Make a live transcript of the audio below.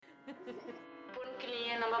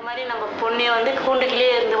மாதிரி நம்ம பொண்ணிய வந்து கூண்டுக்குள்ளே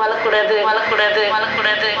இருந்து வளக்கூடாது.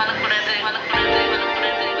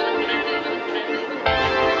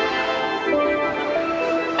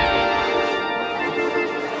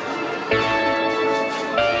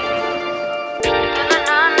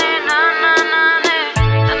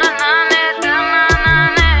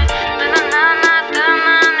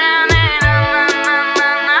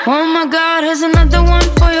 Oh my God, here's another one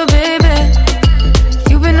for you, baby.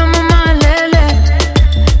 You've been on my mind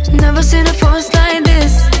lately. Never seen a force like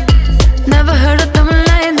this. Never heard of them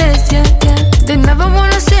like this, yeah, yeah. They never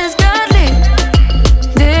wanna see us godly.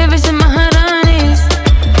 Devis and Maharanis.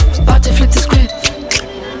 About to flip the script.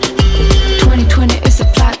 2020 is a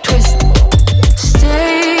plot twist.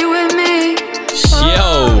 Stay with me.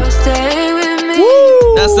 Yo. Stay with me.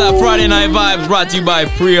 That's that Friday Night Vibes brought to you by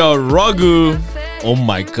Priya Raghu. Oh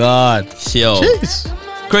my God. Yo. Jeez.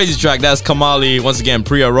 Crazy track. That's Kamali. Once again,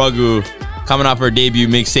 Priya Raghu coming off her debut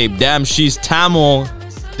mixtape. Damn, she's Tamil.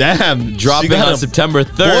 Damn. Dropping on September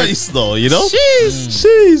 3rd. Voice though, you know?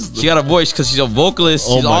 Jeez. She got a voice because she's a vocalist.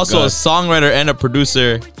 Oh She's my also God. a songwriter and a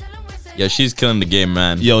producer. Yeah, she's killing the game,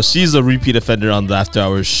 man. Yo, she's a repeat offender on the After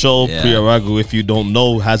Hours show. Yeah. Priya Raghu, if you don't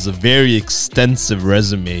know, has a very extensive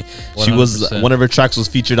resume. She was 100%. one of her tracks was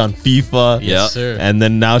featured on FIFA. Yeah. sir. And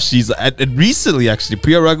then now she's recently, actually,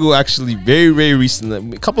 Priya Raghu actually very recently,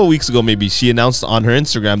 a couple of weeks ago maybe, she announced on her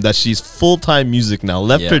Instagram that she's full-time music now.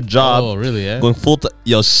 Left Yeah. her job. Oh, really, yeah? Going full-time.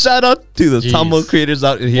 Yo, shout out to the Jeez. Tamil creators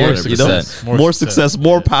out here. More You know? success. More success,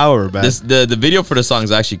 more power, man. The video for the song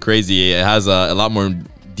is actually crazy. It has a lot more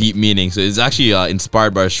deep meaning. So it's actually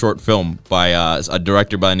inspired by a short film by a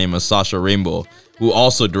director by the name of Sasha Rainbow, who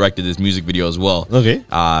also directed this music video as well. Okay.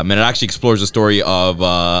 And it actually explores the story of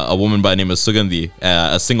a woman by the name of Sugandhi,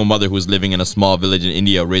 a single mother who's living in a small village in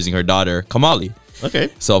India raising her daughter, Kamali. Okay.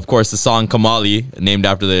 So, of course, the song Kamali, named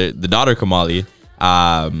after the daughter Kamali,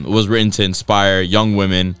 was written to inspire young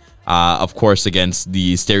women, of course, against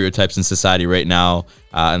the stereotypes in society right now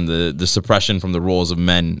and the suppression from the roles of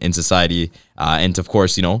men in society. And, of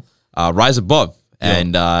course, you know, rise above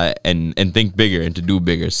and think bigger and to do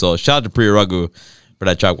bigger. So, shout out to Priya Raghu for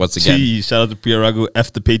that track once again. Gee, shout out to Priya Raghu.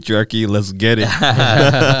 F the patriarchy. Let's get it.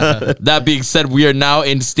 That being said, we are now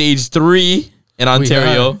in stage 3 in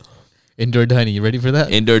Ontario. Indoor dining. You ready for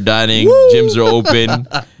that? Indoor dining, gyms are open,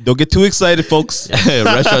 Don't get too excited, folks.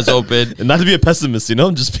 restaurants open. And not to be a pessimist, you know,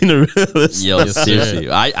 I'm just being a realist. Yo,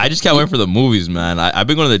 seriously, I just can't wait for the movies, man. I've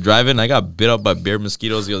been going to the drive-in. I got bit up by bear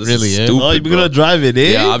mosquitoes. Yo, this Really, is yeah? stupid. Oh, you're bro. gonna drive it,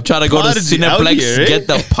 eh? Yeah, I'm trying to go to Prodigy out Cineplex, here, eh? get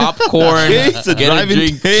the popcorn, It's a get a drive-in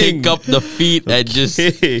drink, thing. kick up the feet, and just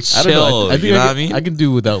Okay. I don't know. chill. I think You know I what I can, mean? I can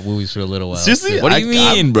do without movies for a little while. Seriously? What do you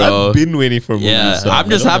mean, bro? I've been waiting for movies. Yeah, so I'm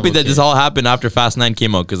just I don't happy know, that this all happened after Fast 9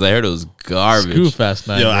 came out because I heard it was garbage. Screw Fast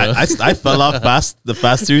 9. Yo, bro. I fell off the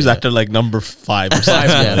Fast series after like number 5 or something.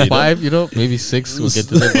 yeah, you know? 5, you know, maybe 6. We'll get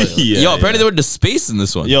to that. But, Yeah, Yo, yeah. apparently they went to space in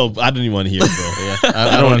this one. Yo, I don't even want to hear it, bro. yeah,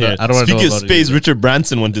 I don't want to hear it. I don't want to know Speaking of about space, it. Richard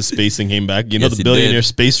Branson went to space and came back. You know, Yes, the he billionaire did.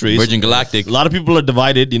 space race. Virgin Galactic. A lot of people are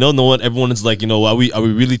divided. You know, no one. Everyone is like, you know, are we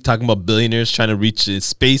really talking about billionaires trying to reach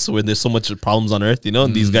space where there's so much problems on Earth? You know,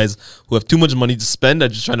 and these guys who have too much money to spend are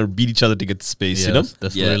just trying to beat each other to get to space. Yeah, You know,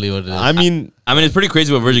 that's Yeah. literally what it is. I mean, It's pretty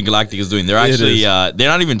crazy what Virgin Galactic is doing. They're It actually is. they're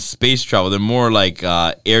not even space travel. They're more like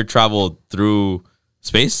air travel through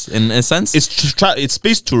space in a sense. it's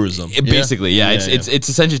space tourism. Basically, yeah. Yeah, It's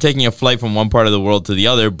essentially taking a flight from one part of the world to the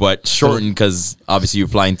other, but shortened because obviously you're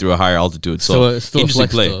flying through a higher altitude. So it's still a interesting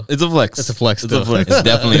flex, play. though. It's a flex. It's a flex, It's a though. flex. It's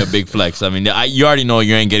definitely a big flex. I mean, you already know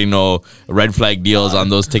you ain't getting no red flag deals on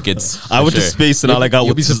those tickets. I for went to sure. space and all I got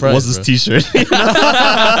you'll be was this surprised, T-shirt.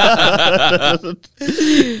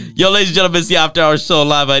 Yo, ladies and gentlemen, it's the After Hours Show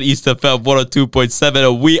live at East FM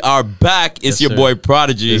 102.7. We are back. It's Yes, your sir. boy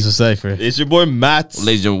Prodigy. It's a cipher. It's your boy Matt.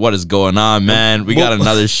 Ladies and gentlemen, what is going on, man? We got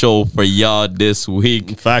another show for y'all this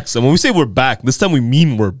week. Facts. And when we say we're back, this time we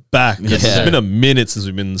mean we're back. It's Yeah. been a minute since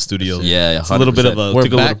we've been in the studio. Yeah, It's a little bit of a... We're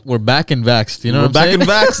took a back. little- We're back and vaxxed. You know We're what I'm back saying? and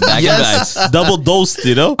vaxxed. Back and Yes. vaxxed. Double dosed,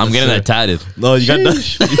 you know? I'm getting that tatted. No, you got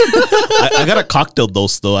I got a cocktail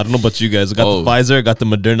dose though. I don't know about you guys. I got Oh. the Pfizer, I got the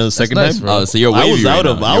Moderna the second nice, time. bro. Oh, so you're I wavy was right out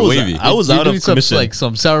now. of I You're was wavy. I was You're out doing of commission.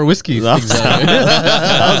 some sour whiskey I things. out.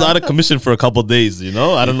 was out of commission for a couple days, you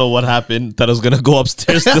know? I don't know what happened. Thought I was gonna go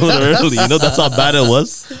upstairs still early. You know, that's how bad it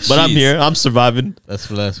was. But I'm Jeez. here. I'm surviving. That's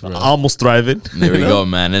bro. Almost thriving. There we You know? go,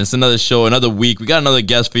 man. And it's another show, another week. We got another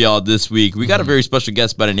guest for y'all this week. We got a very special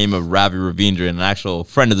guest by the name of Ravi Ravindran, an actual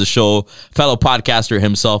friend of the show, fellow podcaster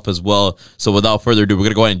himself as well. So without further ado, we're going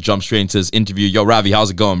to go ahead and jump straight into this interview. Yo, Ravi, how's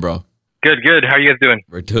it going, bro? Good. How are you guys doing?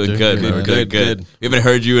 We're doing Doing good. good, We're man. doing good. We haven't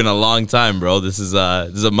heard you in a long time, bro. This is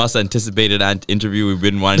a much anticipated interview. We've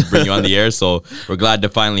been wanting to bring you on the air, so we're glad to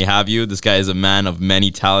finally have you. This guy is a man of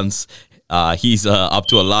many talents. He's up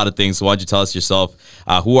to a lot of things. So why don't you tell us yourself?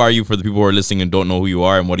 Who are you for the people who are listening and don't know who you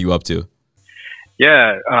are, and what are you up to?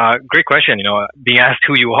 Yeah, great question. Being asked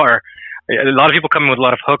who you are, a lot of people come in with a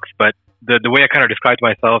lot of hooks, but the way I kind of describe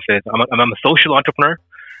myself is I'm a social entrepreneur.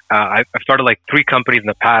 I've started like 3 companies in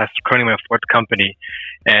the past, currently my 4th company.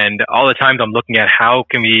 And all the times I'm looking at how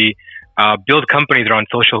can we build companies around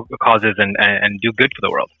social causes and do good for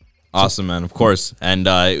the world. Awesome, man. Of course. And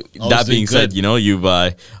that doing being said, good. you've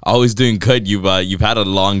always doing good. You've had a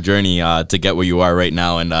long journey to get where you are right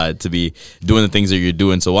now and to be doing the things that you're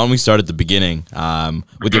doing. So why don't we start at the beginning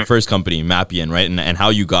with your first company, Mappian, right? And how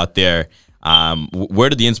you got there. Where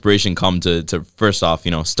did the inspiration come to first off,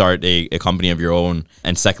 start a company of your own,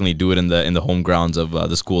 and secondly, do it in the home grounds of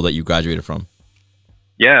the school that you graduated from?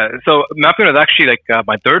 Yeah, so Mappian was actually like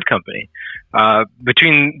my 3rd company.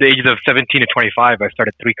 Between the ages of 17 to 25, I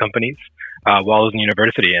started 3 companies while I was in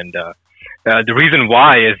university. And the reason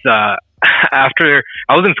why is after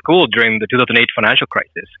I was in school during the 2008 financial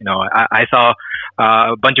crisis, I saw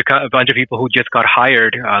a bunch of people who just got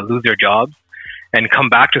hired lose their jobs and come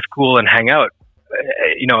back to school and hang out,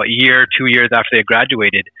 a year, 2 years after they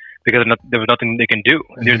graduated, because there was nothing they can do.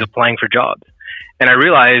 And they're just applying for jobs. And I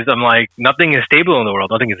realized, I'm like, nothing is stable in the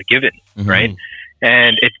world. Nothing is given, right?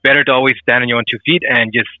 And it's better to always stand on your own 2 feet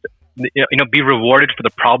and just, be rewarded for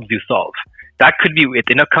the problems you solve. That could be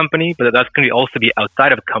within a company, but that can also be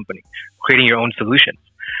outside of a company, creating your own solutions.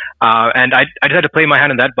 And I just had to play my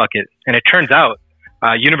hand in that bucket. And it turns out,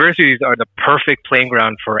 universities are the perfect playing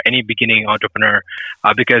ground for any beginning entrepreneur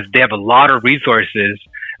because they have a lot of resources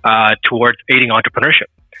towards aiding entrepreneurship.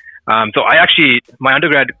 So my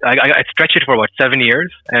undergrad, I stretched it for about 7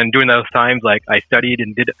 years. And during those times, like I studied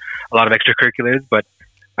and did a lot of extracurriculars, but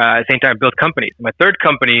at the same time, built companies. My 3rd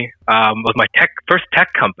company was my first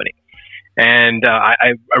tech company. And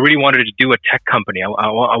I really wanted to do a tech company. I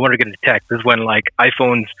wanted to get into tech. This is when like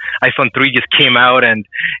iPhone 3 just came out and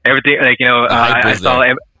everything, like, I saw,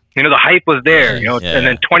 the hype was there, Yeah. and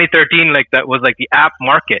then 2013, like that was like the app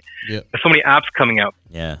market. Yeah. There's so many apps coming out.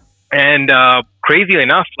 Yeah. And crazily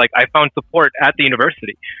enough, like I found support at the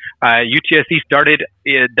university. UTSC started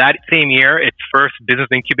that same year its first business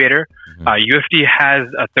incubator. UFT has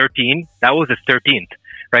a 13. That was its 13th.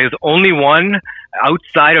 Right, it was the only one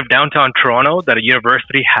outside of downtown Toronto that a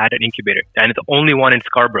university had an incubator, and it's the only one in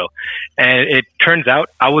Scarborough. And it turns out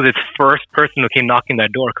I was its first person who came knocking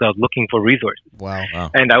that door because I was looking for resources.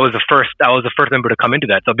 Wow. And I was the first member to come into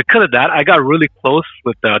that. So because of that, I got really close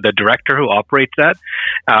with the director who operates that.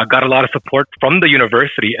 Got a lot of support from the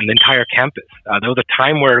university and the entire campus. There was a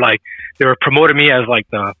time where like they were promoting me as like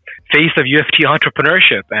the face of UFT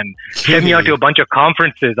entrepreneurship and sent me out to a bunch of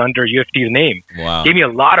conferences under UFT's name. Wow. Gave me a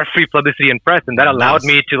lot of free publicity and press, and that allowed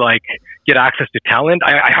me to like get access to talent.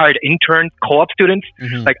 I hired interns, co-op students.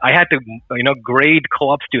 Like I had to, grade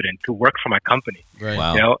co-op students to work for my company. Right.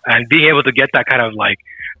 Wow. And being able to get that kind of like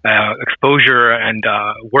exposure and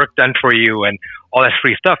work done for you and all that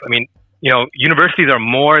free stuff. I mean, universities are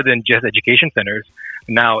more than just education centers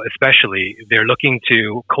now, especially. They're looking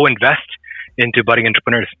to co-invest into budding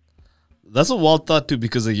entrepreneurs. That's a wild thought too,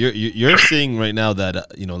 because like, you're saying right now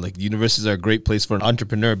that like universities are a great place for an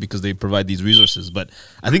entrepreneur because they provide these resources. But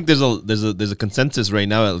I think there's a consensus right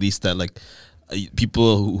now, at least, that like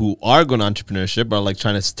people who are going to entrepreneurship are like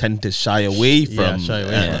trying to tend to shy away from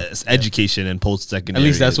education and post secondary. At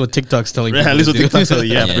least that's what TikTok's telling Right, people at least to what do. TikTok's telling,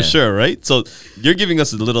 Yeah. for sure, right? So you're giving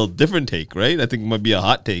us a little different take, right? I think it might be a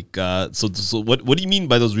hot take. So what do you mean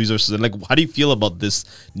by those resources? And like, how do you feel about this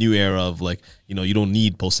new era of like, you don't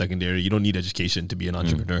need post secondary, you don't need education to be an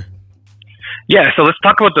entrepreneur? Yeah, so let's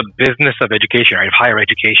talk about the business of education, right? Of higher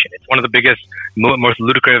education. It's one of the biggest, most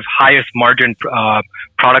lucrative, highest margin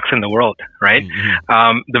products in the world, right?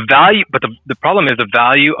 The value, but the problem is the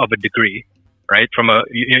value of a degree, right? From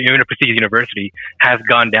even a prestigious university has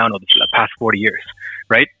gone down over the past 40 years,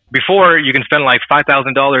 right? Before, you can spend like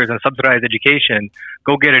 $5,000 on subsidized education,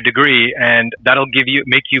 go get a degree, and that'll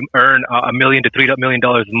make you earn $1 million to $3 million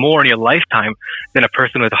more in your lifetime than a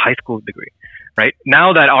person with a high school degree. Right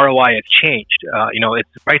now that ROI has changed,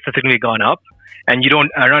 its price has significantly gone up, and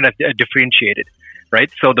are not as differentiated, right?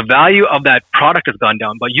 So the value of that product has gone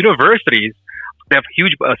down. But universities, they have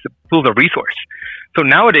huge pools of resource. So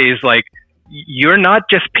nowadays, like you're not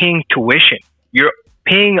just paying tuition, you're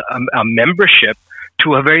paying a membership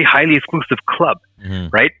to a very highly exclusive club,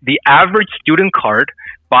 right? The average student card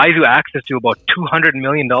buys you access to about $200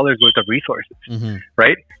 million worth of resources,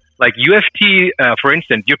 right? Like UFT, for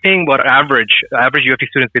instance, you're paying what average UFT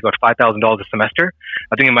students pay about $5,000 a semester.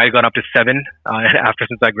 I think it might have gone up to $7,000 after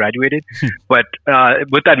since I graduated. But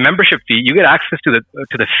with that membership fee, you get access to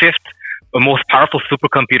the fifth most powerful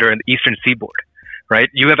supercomputer in the Eastern Seaboard. Right,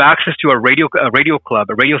 you have access to a radio club,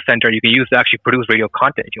 a radio center you can use to actually produce radio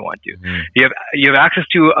content if you want to. You have access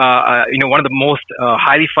to one of the most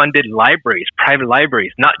highly funded libraries, private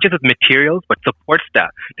libraries, not just with materials but support staff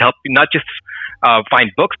to help you not just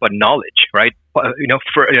find books but knowledge. Right,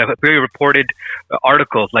 for very reported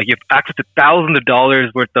articles, like you have access to thousands of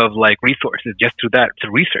dollars worth of like resources just through that to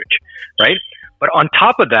research. Right, but on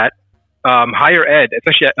top of that, higher ed,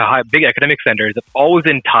 especially big academic centers, have always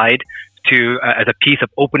been tied to as a piece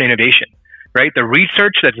of open innovation, right? The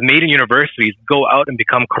research that's made in universities go out and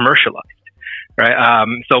become commercialized, right?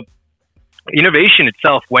 So innovation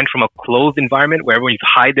itself went from a closed environment where everyone used to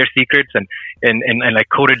hide their secrets and like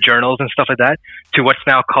coded journals and stuff like that to what's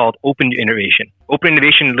now called open innovation. Open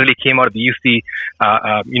innovation literally came out of the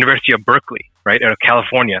University of Berkeley, right, out of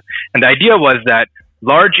California. And the idea was that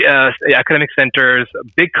large academic centers,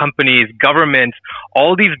 big companies, governments,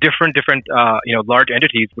 all these different large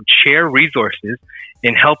entities would share resources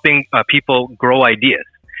in helping people grow ideas,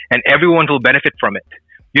 and everyone will benefit from it.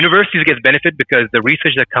 Universities get benefit because the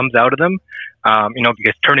research that comes out of them,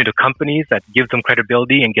 gets turned into companies that gives them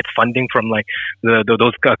credibility and get funding from like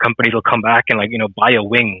those companies will come back and buy a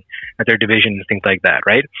wing at their division and things like that,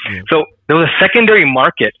 right? Yeah. So there was a secondary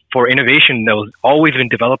market for innovation that was always been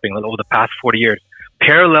developing over the past 40 years.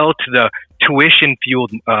 Parallel to the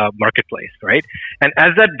tuition-fueled marketplace, right? And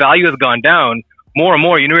as that value has gone down, more and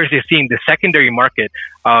more universities are seeing the secondary market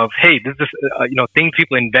of, hey, this is things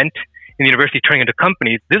people invent in the university turning into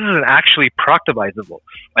companies. This isn't actually productizable.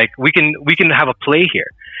 Like we can have a play here,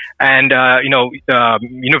 and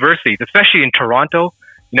universities, especially in Toronto,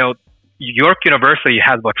 York University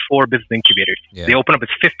has about 4 business incubators. Yeah. They opened up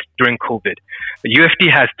its 5th during COVID. The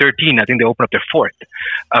UFT has 13. I think they opened up their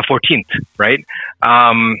 14th, right?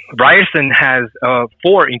 Ryerson has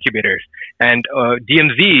 4 incubators. And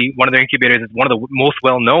DMZ, one of their incubators, is one of the most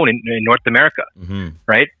well-known in North America,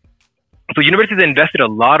 right? So universities invested a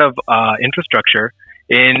lot of infrastructure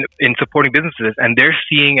in supporting businesses, and they're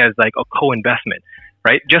seeing as like a co-investment,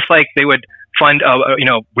 right? Just like they would fund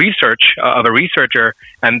research of a researcher,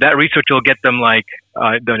 and that research will get them like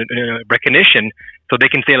the recognition, so they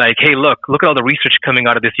can say like, hey, look at all the research coming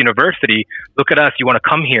out of this university. Look at us. You want to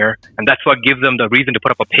come here, and that's what gives them the reason to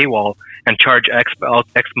put up a paywall and charge X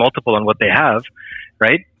multiple on what they have,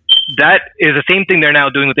 right? That is the same thing they're now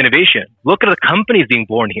doing with innovation. Look at the companies being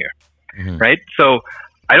born here, right? So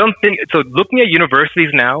I don't think so. Looking at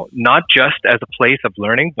universities now, not just as a place of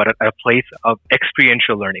learning, but a place of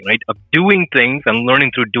experiential learning, right? Of doing things and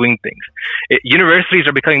learning through doing things. Universities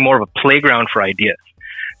are becoming more of a playground for ideas.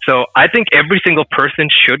 So I think every single person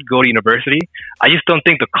should go to university. I just don't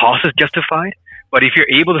think the cost is justified. But if you're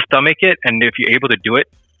able to stomach it, and if you're able to do it,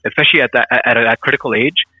 especially at that critical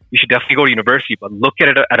age, you should definitely go to university. But look at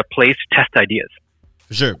it at a place to test ideas.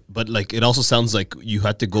 Sure, but like it also sounds like you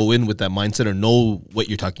had to go in with that mindset or know what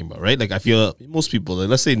you're talking about, right? Like I feel most people, like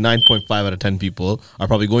let's say 9.5 out of 10 people are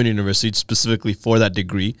probably going to university specifically for that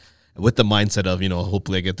degree with the mindset of,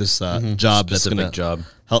 hopefully I get this job that's going to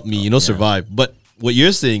help me, survive. But what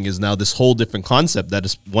you're saying is now this whole different concept that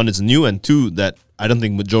is, one, is new, and 2, that I don't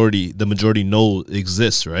think the majority know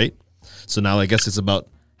exists, right? So now I guess it's about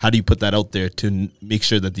how do you put that out there to make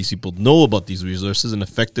sure that these people know about these resources and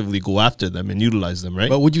effectively go after them and utilize them, right?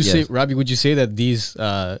 But would you say, Robbie, would you say that these,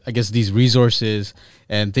 these resources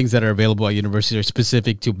and things that are available at universities are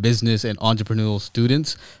specific to business and entrepreneurial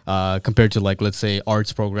students compared to, like, let's say,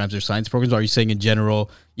 arts programs or science programs? Or are you saying in general,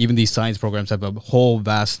 even these science programs have a whole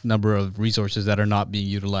vast number of resources that are not being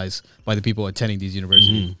utilized by the people attending these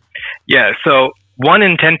universities? Yeah, so 1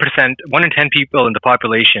 in 10 people in the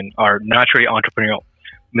population are naturally entrepreneurial.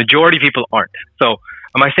 Majority of people aren't. So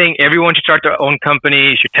am I saying everyone should start their own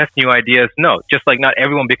company, should test new ideas? No, just like not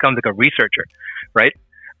everyone becomes like a researcher, right?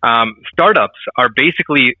 Startups are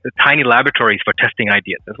basically tiny laboratories for testing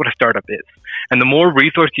ideas. That's what a startup is. And the more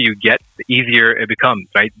resources you get, the easier it becomes,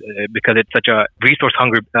 right? Because it's such a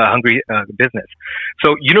resource-hungry business.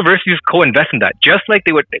 So universities co-invest in that. Just like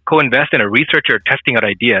they would co-invest in a researcher testing out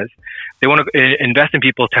ideas, they want to invest in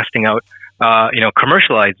people testing out,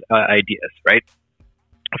 commercialized ideas, right?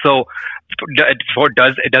 So,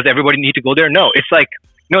 does everybody need to go there? No, it's like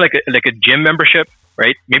like a gym membership,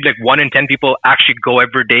 right? Maybe like 1 in 10 people actually go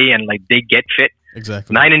every day and like they get fit.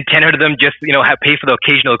 Exactly. 9 in 10 of them just pay for the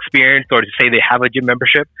occasional experience or to say they have a gym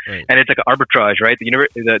membership, right. And it's like an arbitrage, right?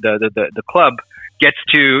 The club gets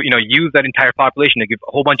to use that entire population to give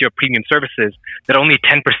a whole bunch of premium services that only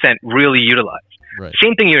 10% really utilize. Right.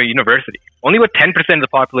 Same thing in a university. Only about 10% of the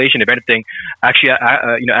population, if anything,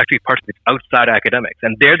 actually participates outside academics,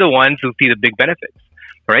 and they're the ones who see the big benefits.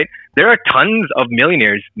 Right? There are tons of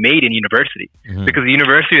millionaires made in university because the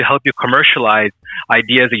university will help you commercialize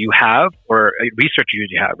ideas that you have or research you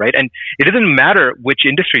have, right? And it doesn't matter which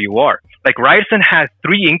industry you are. Like Ryerson has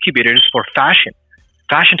 3 incubators for fashion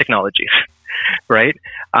technologies, right?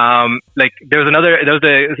 Like there was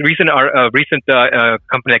a recent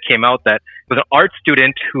company that came out that was an art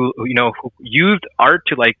student who used art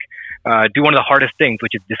to do one of the hardest things,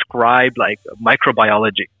 which is describe like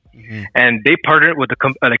microbiology. And they partnered with a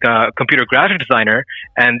computer graphic designer,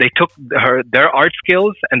 and they took their art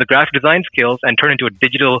skills and the graphic design skills and turned into a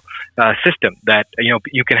digital system that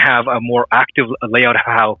you can have a more active layout of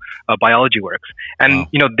how biology works. And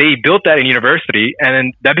they built that in university, and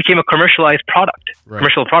then that became a commercialized product,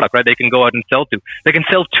 commercial product, right? They can go out and sell to. They can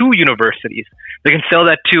sell to universities. They can sell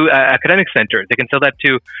that to academic centers. They can sell that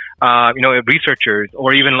to researchers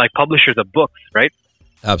or even like publishers of books, right?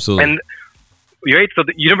 Absolutely. And right,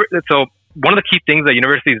 so one of the key things that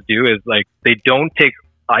universities do is like they don't take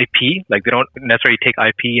IP, like they don't necessarily take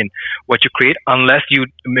IP and what you create unless you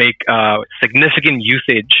make significant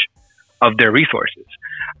usage of their resources.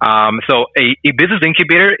 So a business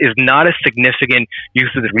incubator is not a significant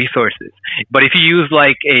use of the resources, but if you use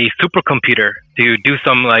like a supercomputer to do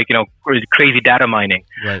some crazy data mining,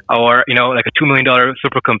 right, or like a $2 million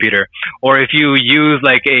supercomputer, or if you use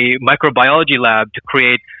like a microbiology lab to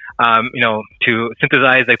create to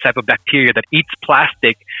synthesize a type of bacteria that eats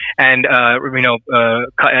plastic and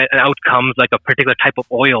out comes like a particular type of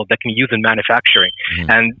oil that can be used in manufacturing.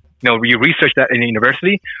 And you research that in a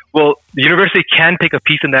university. Well, the university can take a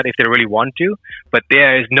piece in that if they really want to, but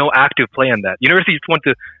there is no active play on that. Universities just want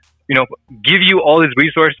to give you all these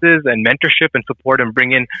resources and mentorship and support and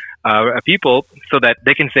bring in people so that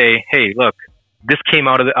they can say, hey, look, this came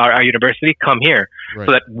out of our university, come here. Right.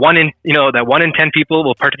 So that one in 10 people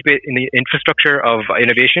will participate in the infrastructure of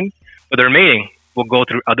innovation, but the remaining will go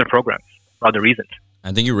through other programs for other reasons.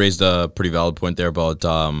 I think you raised a pretty valid point there about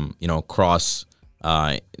cross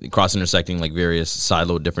intersecting like various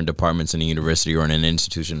siloed different departments in a university or in an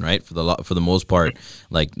institution, right? For the most part,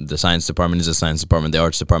 like the science department is the science department, the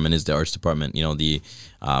arts department is the arts department, the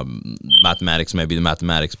mathematics might be the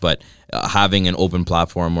mathematics, but having an open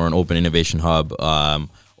platform or an open innovation hub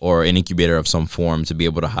or an incubator of some form to be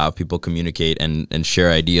able to have people communicate and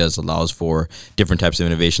share ideas allows for different types of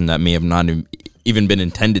innovation that may have not even been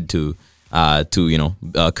intended to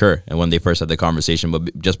occur and when they first had the conversation,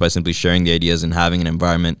 but just by simply sharing the ideas and having an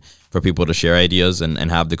environment for people to share ideas and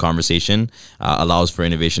have the conversation allows for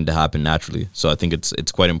innovation to happen naturally. So I think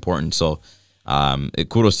it's quite important. So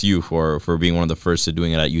kudos to you for being one of the first to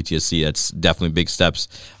doing it at UTSC. That's definitely big steps,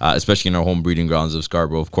 especially in our home breeding grounds of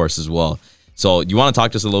Scarborough, of course, as well. So you want to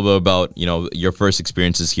talk to us a little bit about your first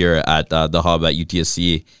experiences here at the hub at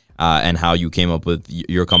UTSC and how you came up with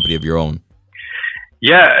your company of your own.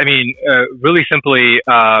 Yeah, I mean, really simply,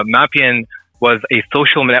 Mappian was a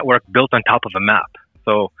social network built on top of a map.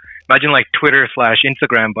 So imagine like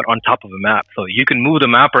Twitter/Instagram, but on top of a map. So you can move the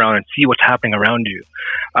map around and see what's happening around you.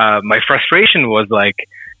 My frustration was like,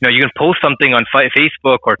 you can post something on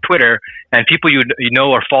Facebook or Twitter, and people you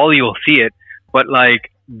know or follow you will see it, but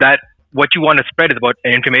like that, what you want to spread is about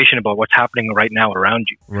information about what's happening right now around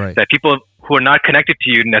you. Right. That people who are not connected to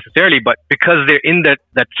you necessarily, but because they're in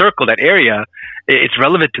that circle, that area, it's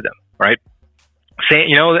relevant to them, right?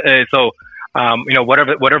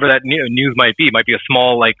 Whatever that news might be a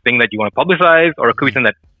small like thing that you want to publicize, or it could be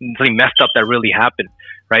something messed up that really happened,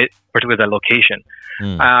 right? Particularly that location.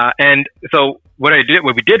 And so what we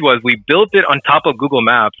did was we built it on top of Google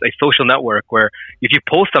Maps, a social network where if you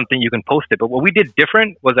post something, you can post it. But what we did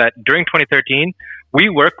different was that during 2013, we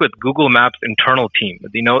worked with Google Maps internal team.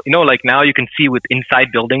 Like now you can see with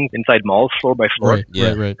inside buildings, inside malls, floor by floor.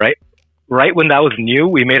 Right. Right when that was new,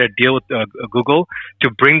 we made a deal with Google to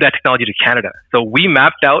bring that technology to Canada. So we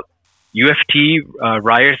mapped out UFT,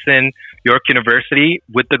 Ryerson, York University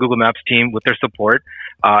with the Google Maps team, with their support,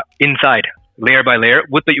 inside, layer by layer,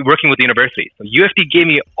 working with the university. So UFT gave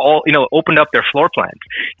me opened up their floor plans,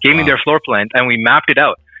 me their floor plans, and we mapped it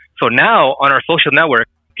out. So now on our social network,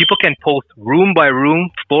 people can post room by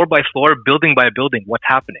room, floor by floor, building by building, what's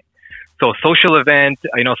happening. So social event,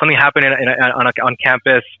 something happened on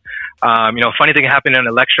campus, funny thing happened in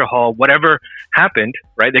a lecture hall, whatever happened,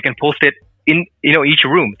 right? They can post it in, each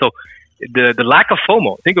room. So the lack of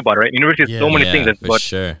FOMO, think about it, right? University has so many things. But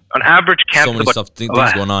sure. On average campus, so many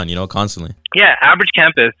things going on, constantly. Yeah, average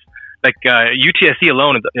campus, like UTSC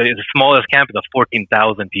alone is the smallest campus of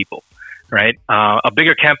 14,000 people, right? A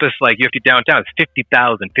bigger campus like UFT downtown is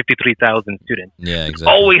 50,000, 53,000 students. Yeah,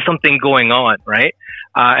 exactly. Always something going on, right?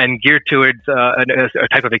 And geared towards a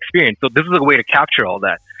type of experience. So this is a way to capture all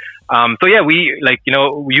that. So yeah, we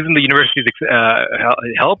using the university's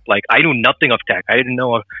help. Like I knew nothing of tech. I didn't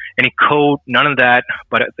know of any code, none of that.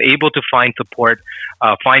 But I was able to find support,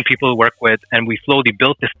 find people to work with, and we slowly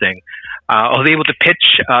built this thing. I was able to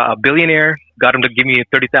pitch a billionaire, got him to give me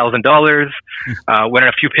 $30,000. Went on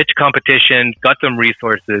a few pitch competitions, got some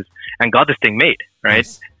resources, and got this thing made. Right.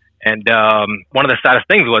 Nice. And one of the saddest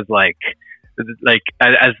things was like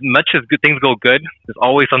as much as good things go good, there's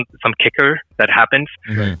always some kicker that happens.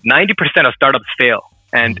 90% of startups fail,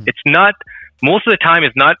 and it's not, most of the time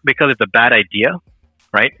it's not because it's a bad idea,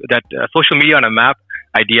 right? That social media on a map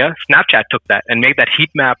idea, Snapchat took that and made that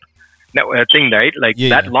heat map thing, right?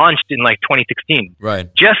 That launched in like 2016,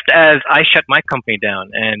 right? Just as I shut my company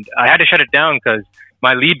down, and I had to shut it down because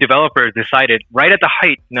my lead developers decided right at the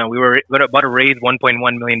height. We were about to raise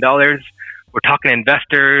 $1.1 million. We're talking to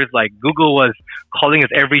investors. Like Google was calling us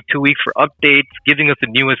every 2 weeks for updates, giving us the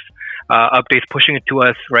newest updates, pushing it to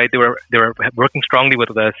us. Right? They were working strongly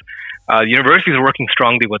with us. The universities were working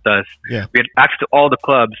strongly with us. Yeah. We had access to all the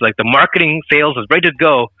clubs. Like the marketing, sales was ready to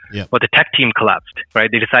go, but the tech team collapsed.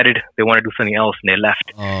 Right? They decided they want to do something else, and they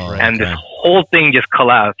left. This whole thing just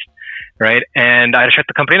collapsed. Right? And I had to shut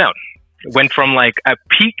the company down. Went from like a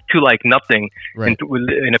peak to like nothing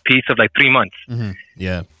in a piece of like 3 months. Mm-hmm.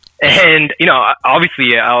 Yeah. And,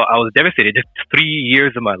 obviously I was devastated. Just 3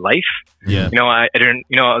 years of my life. Yeah. I didn't,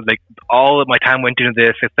 like all of my time went into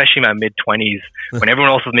this, especially my mid 20s when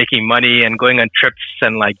everyone else was making money and going on trips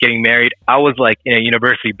and like getting married. I was like in a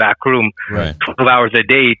university back room, 12 hours a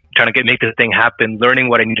day trying to make this thing happen, learning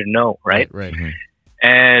what I need to know. Right. Mm-hmm.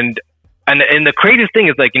 And the craziest thing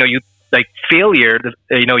is like, you like failure,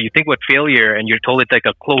 you think about failure and you're told it's like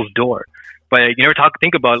a closed door, but you never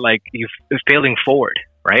think about like you failing forward.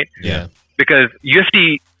 Right? Yeah. Because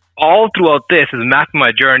UFT all throughout this is mapping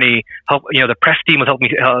my journey. Help, the press team was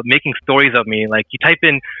helping me, making stories of me. Like you type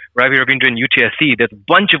in Ravi Ravindra in UTSC, there's a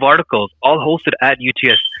bunch of articles all hosted at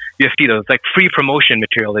UFT. Those like free promotion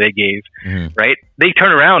material that they gave. Mm-hmm. Right? They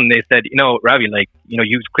turned around and they said, Ravi,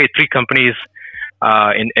 you create 3 companies,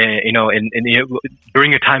 during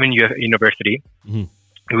your time in university.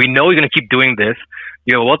 Mm-hmm. We know you're going to keep doing this.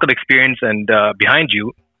 You have a wealth of experience and behind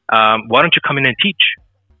you. Why don't you come in and teach?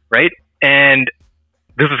 Right? And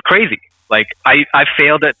this is crazy. Like I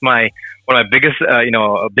failed at one of my biggest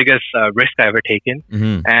risk I ever taken.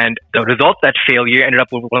 Mm-hmm. And the result of that failure ended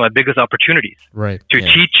up with one of my biggest opportunities. Right. To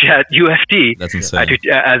teach at UFT. That's insane.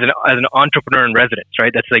 As an entrepreneur in residence,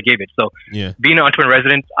 right? That's what they gave it. So being an entrepreneur in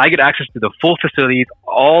residence, I get access to the full facilities,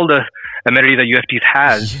 all the amenities that UFT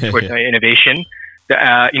has for innovation.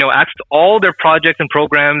 Access to all their projects and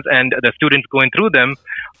programs and the students going through them.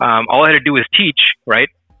 All I had to do is teach, right?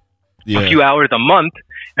 A few hours a month,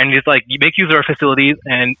 and it's like you make use of our facilities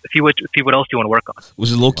and see what else you want to work on. Which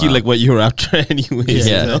is low key like what you were after, anyways.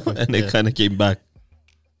 Yeah. And it kind of came back.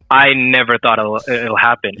 I never thought it'll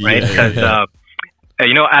happen, right? Because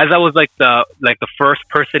as I was like the first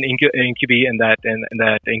person incubate in that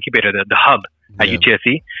incubator, the hub at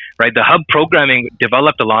UTSC, right? The hub programming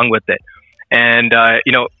developed along with it. And I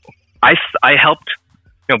helped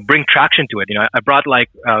bring traction to it. I brought like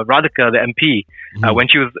Radhika, the MP, when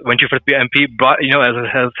she first became MP, brought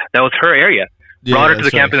that was her area. Brought her to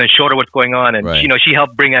the campus and showed her what's going on, and she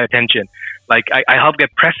helped bring that attention. Like I helped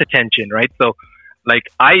get press attention, right? So like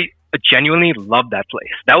I genuinely love that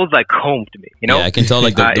place. That was like home to me. Yeah, I can tell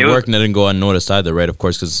like the work didn't go unnoticed either, right? Of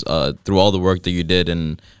course, because through all the work that you did,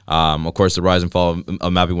 and of course the rise and fall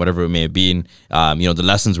of mapping, whatever it may have been, the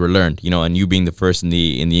lessons were learned. And you being the first in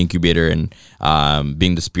the incubator and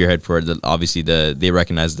being the spearhead for obviously they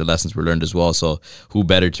recognize the lessons were learned as well. So who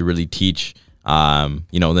better to really teach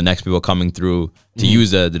the next people coming through to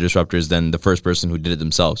use the disruptors than the first person who did it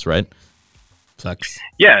themselves, right? Sucks.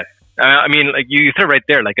 Yeah. I mean, like you said right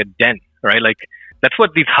there, like a den, right? Like that's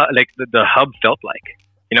what these the hub felt like.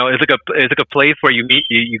 It's like a place where you meet,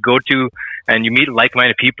 you go to, and you meet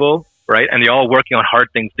like-minded people, right? And they're all working on hard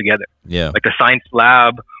things together. Yeah, like a science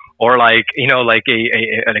lab, or like a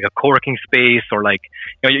co-working space, or like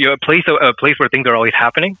a place where things are always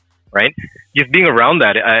happening, right? Just being around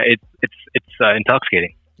that, it's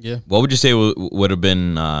intoxicating. Yeah. What would you say would have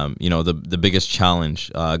been the biggest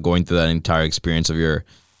challenge going through that entire experience of your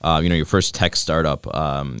your first tech startup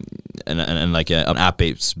and like an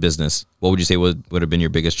app-based business? What would you say would have been your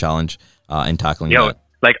biggest challenge in tackling that?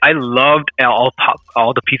 Like I loved all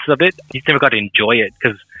the pieces of it. I just never got to enjoy it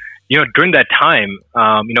because during that time,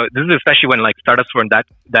 this is especially when like startups weren't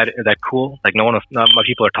that cool. Like not much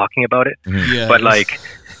people are talking about it. Yeah, But like,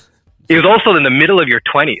 it was also in the middle of your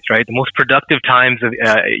 20s, right? The most productive times of,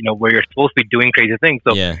 where you're supposed to be doing crazy things.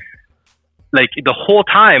 So Yeah. like the whole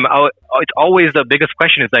time, it's always the biggest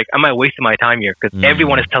question is like, am I wasting my time here? Because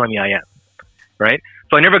everyone is telling me I am, right?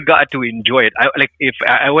 So I never got to enjoy it. If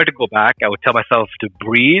I were to go back, I would tell myself to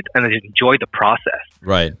breathe and then enjoy the process,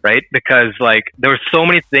 Right. right? Because like there were so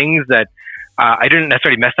many things that I didn't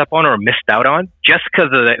necessarily mess up on or missed out on just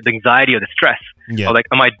because of the anxiety or the stress. Yeah. Or like,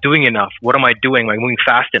 am I doing enough? What am I doing? Am I moving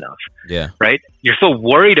fast enough? Yeah. Right? You're so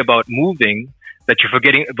worried about moving that you're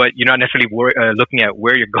forgetting, but you're not necessarily looking at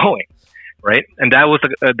where you're going, right? And that was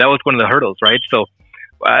one of the hurdles, right? So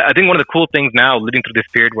I think one of the cool things now, living through this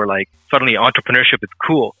period where like suddenly entrepreneurship is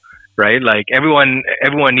cool, right? Like everyone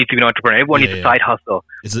needs to be an entrepreneur. Everyone needs a side hustle.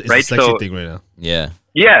 It's right? a sexy thing right now. Yeah.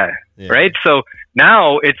 Yeah, Yeah. right. So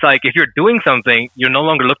now it's like if you're doing something, you're no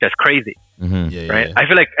longer looked as crazy, Mm-hmm. Yeah, right? yeah. I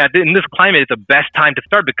feel like in this climate, it's the best time to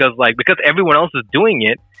start because everyone else is doing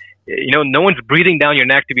it. No one's breathing down your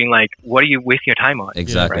neck to being like, "What are you wasting your time on?"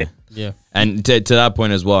 Exactly. Right? Yeah. And to that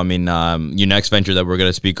point as well, I mean, your next venture that we're going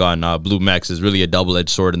to speak on, BlueMex, is really a double-edged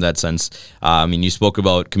sword in that sense. I mean, you spoke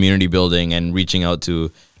about community building and reaching out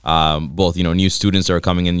to both, new students that are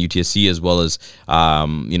coming in UTSC as well as,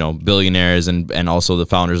 billionaires and also the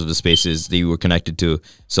founders of the spaces that you were connected to.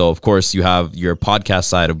 So, of course, you have your podcast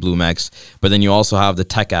side of BlueMex, but then you also have the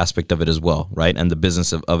tech aspect of it as well, right? And the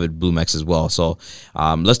business of it, BlueMex as well. So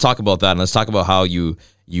let's talk about that, and let's talk about how you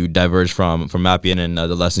diverged from Appian and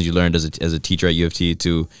the lessons you learned as a teacher at U of T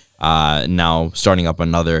to now starting up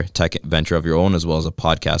another tech venture of your own as well as a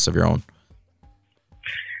podcast of your own.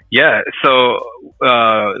 Yeah. So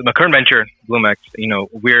my current venture, BlueMex,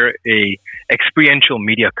 we're a experiential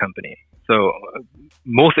media company. So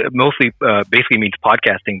mostly basically means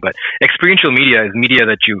podcasting, but experiential media is media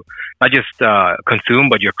that you not just consume,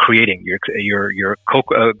 but you're creating. You're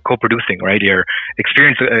co-producing, right? You're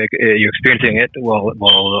experiencing it while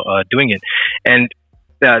doing it. And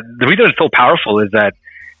the reason it's so powerful is that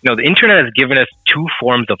the internet has given us two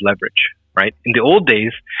forms of leverage. Right. In the old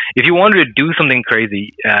days, if you wanted to do something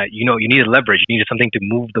crazy, you needed leverage. You needed something to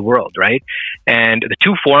move the world. Right. And the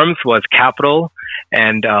two forms was capital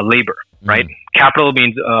and labor. Right. Capital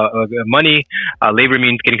means money. Labor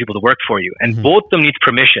means getting people to work for you. And both of them needs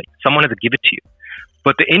permission. Someone has to give it to you.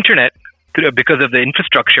 But the internet, because of the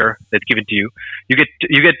infrastructure that's given to you, you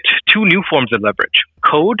get two new forms of leverage: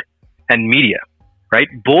 code and media. Right,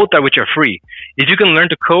 both are which are free. If you can learn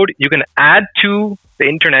to code, you can add to the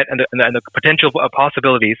internet and the potential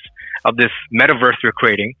possibilities of this metaverse we're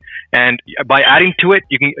creating. And by adding to it,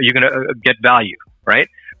 you're gonna get value. Right.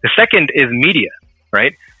 The second is media.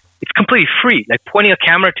 Right. It's completely free. Like pointing a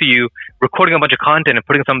camera to you, recording a bunch of content and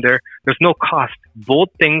putting some there. There's no cost.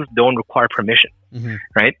 Both things don't require permission.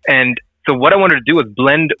 Right. And so what I wanted to do is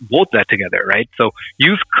blend both that together, right? So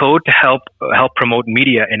use code to help promote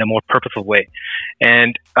media in a more purposeful way,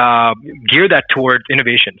 and gear that towards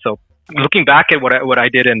innovation. So looking back at what I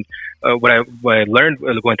did and what I learned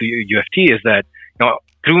going through UFT is that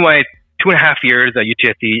through my 2.5 years at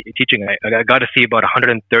UTSC teaching, I got to see about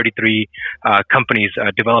 133 companies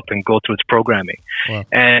develop and go through its programming,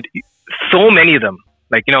 and so many of them.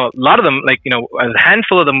 Like, a lot of them, a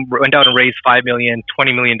handful of them went out and raised $5 million,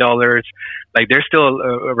 $20 million. Like, they're still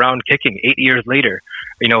around kicking 8 years later,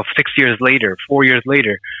 6 years later, 4 years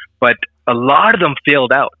later. But a lot of them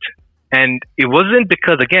failed out. And it wasn't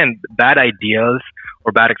because, again, bad ideas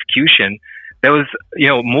or bad execution. There was,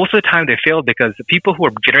 most of the time they failed because the people who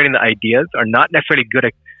are generating the ideas are not necessarily good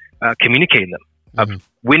at communicating them, of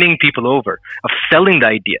winning people over, of selling the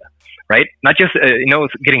idea. Right? Not just,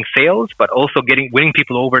 getting sales, but also winning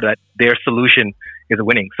people over that their solution is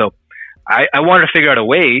winning. So I wanted to figure out a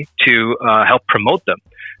way to help promote them.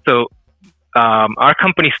 So our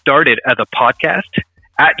company started as a podcast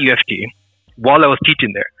at UFT while I was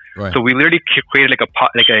teaching there. Right. So we literally created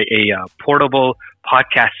a portable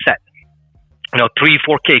podcast set.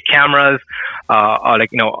 3-4K cameras,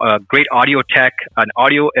 great audio tech, a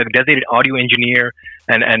designated audio engineer,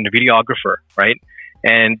 and a videographer, right?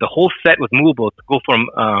 And the whole set was movable to go from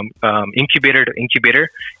incubator to incubator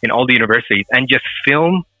in all the universities and just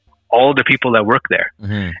film all the people that work there.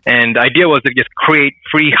 And the idea was to just create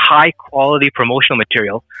free, high quality promotional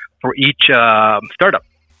material for each startup,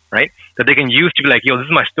 right? That they can use to be like, yo, this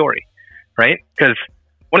is my story, right? Because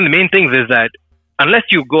one of the main things is that unless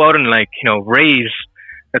you go out and raise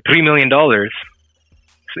 $3 million, CNN's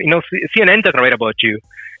not going to write about you.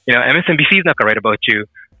 MSNBC is not going to write about you.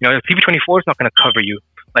 TV24 is not going to cover you.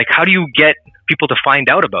 Like, how do you get people to find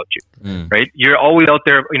out about you, right? You're always out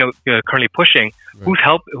there, currently pushing. Who's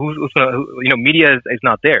media is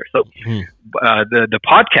not there. So the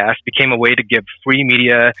podcast became a way to give free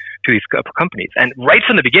media to these companies. And right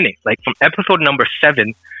from the beginning, like from episode number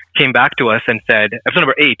 7, came back to us and said, episode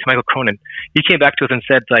number 8, Michael Cronin, he came back to us and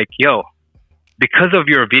said, like, yo, because of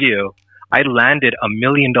your video, I landed $1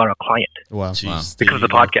 million client. Wow. Jeez, because of the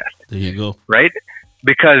podcast. There you go. Right?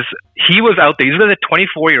 Because he was out there. He was a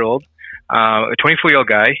 24-year-old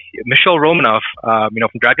guy, Michelle Romanoff,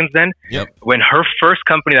 from Dragon's Den. Yep. When her first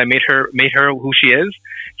company that made her who she is,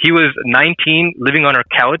 he was 19, living on her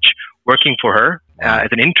couch, working for her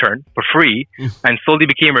as an intern for free, and slowly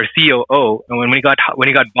became her COO. And when he got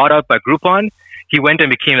bought out by Groupon, he went and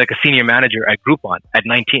became like a senior manager at Groupon at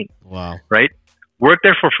 19. Wow. Right? Worked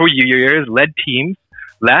there for 4 years, led teams,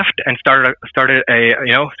 left, and started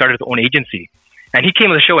his own agency. And he came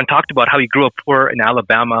on the show and talked about how he grew up poor in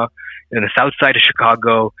Alabama, in the south side of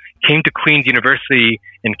Chicago, came to Queen's University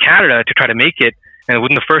in Canada to try to make it, and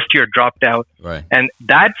within the first year dropped out. Right. And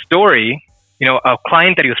that story, a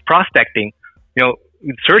client that he was prospecting,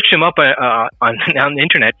 searched him up on the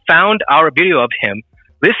internet, found our video of him,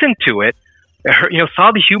 listened to it,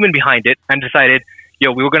 saw the human behind it, and decided,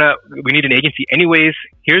 we need an agency anyways.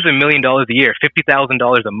 Here's $1 million a year,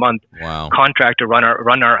 $50,000 a month contract to run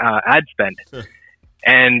our ad spend.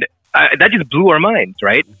 And that just blew our minds,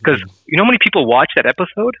 right? Because you know how many people watched that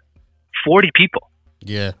episode? 40 people.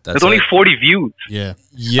 Yeah. There's only 40 views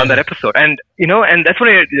on that episode. And, and that's when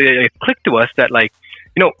it clicked to us that, like,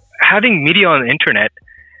 having media on the internet,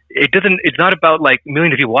 it's not about like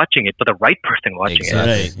millions of you watching it, but the right person watching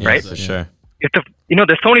it. Right? For sure.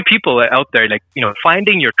 There's so many people out there, like,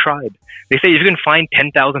 finding your tribe. They say if you can find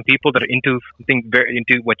 10,000 people that are into something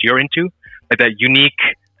into what you're into, like that unique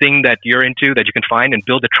thing that you're into that you can find and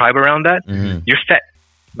build a tribe around that, you're set,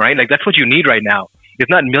 right? Like that's what you need right now. It's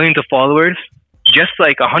not millions of followers, just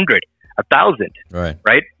like 100, 1,000,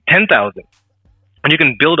 right? 10,000. And you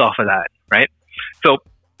can build off of that, right? So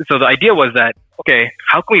the idea was that, okay,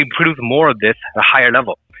 how can we produce more of this at a higher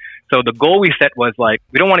level? So the goal we set was like,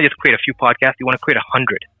 we don't want to just create a few podcasts. We want to create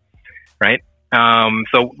 100, right?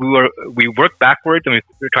 So we worked backwards and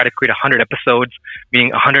we try to create 100 episodes,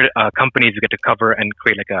 meaning 100 companies we get to cover and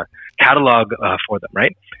create like a catalog for them,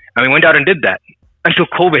 right? And we went out and did that until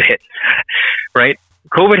COVID hit, right?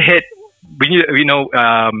 COVID hit.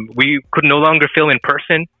 We could no longer film in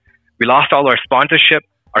person. We lost all our sponsorship.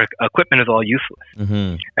 Our equipment is all useless.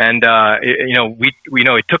 And,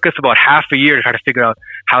 it took us about half a year to try to figure out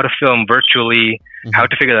how to film virtually, how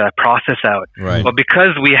to figure that process out. Right. But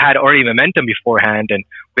because we had already momentum beforehand and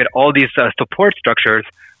we had all these support structures,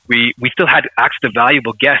 we still had access to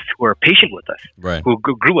valuable guests who were patient with us, who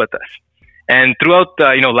grew with us. And throughout,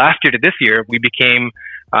 last year to this year, we became,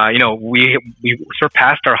 we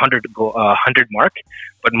surpassed our 100 mark.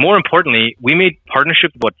 But more importantly, we made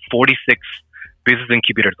partnerships with about 46 business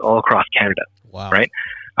incubators all across Canada. Wow. Right?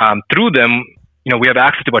 Through them, we have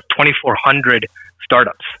access to about 2,400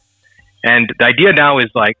 startups. And the idea now is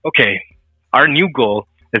like, okay, our new goal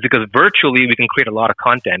is because virtually we can create a lot of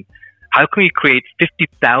content. How can we create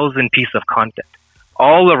 50,000 pieces of content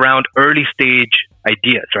all around early stage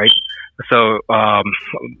ideas, right? So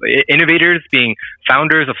innovators being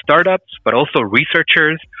founders of startups, but also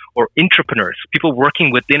researchers or entrepreneurs, people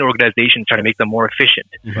working within organizations trying to make them more efficient,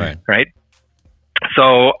 right?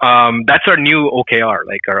 So that's our new OKR,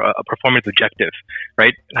 like our performance objective,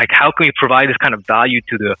 right? Like how can we provide this kind of value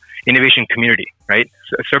to the innovation community, right?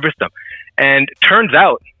 Service them. And turns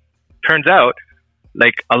out,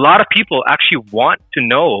 like a lot of people actually want to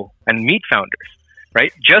know and meet founders,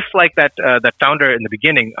 right? Just like that founder in the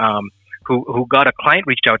beginning who got a client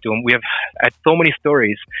reached out to him. We have had so many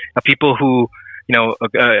stories of people who,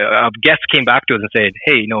 guests came back to us and said,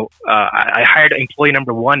 hey, I hired employee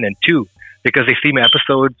number 1 and 2 because they see my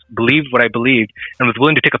episodes, believed what I believed, and was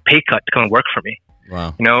willing to take a pay cut to come and work for me.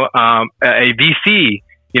 Wow. A VC,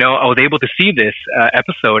 I was able to see this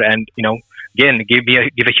episode and, again, give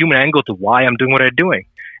a human angle to why I'm doing what I'm doing.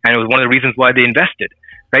 And it was one of the reasons why they invested,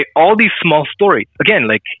 right? All these small stories. Again,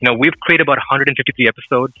 we've created about 153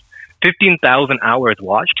 episodes, 15,000 hours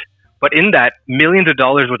watched, but in that, millions of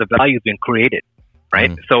dollars worth of value has been created,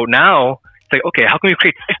 right? So now it's like, okay, how can we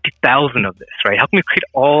create 50,000 of this, right? How can we create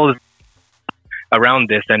all this around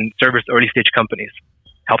this and service early stage companies,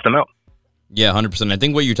 help them out? Yeah, 100%. I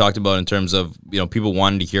think what you talked about in terms of, people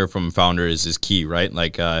wanting to hear from founders is key, right?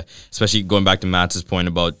 Like, especially going back to Matt's point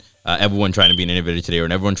about everyone trying to be an innovator today, or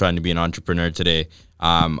everyone trying to be an entrepreneur today.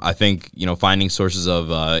 I think, finding sources of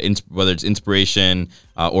whether it's inspiration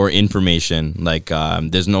or information, like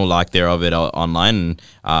there's no lack there of it online.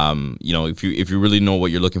 And, if you really know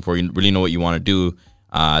what you're looking for, you really know what you want to do,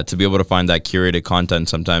 to be able to find that curated content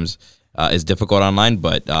sometimes is difficult online,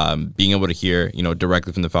 but being able to hear,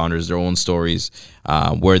 directly from the founders, their own stories,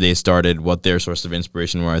 where they started, what their source of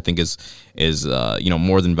inspiration were, I think is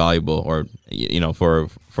more than valuable. Or for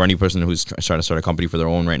any person who's trying to start a company for their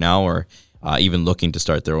own right now, or even looking to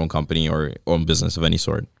start their own company or own business of any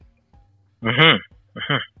sort. Mm-hmm.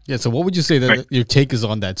 Mm-hmm. Yeah. So what would you say that your take is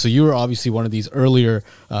on that? So you were obviously one of these earlier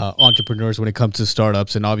entrepreneurs when it comes to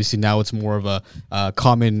startups, and obviously now it's more of a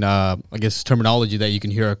common, terminology that you can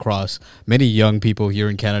hear across many young people here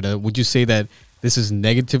in Canada. Would you say that this has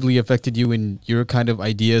negatively affected you in your kind of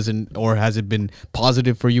ideas, or has it been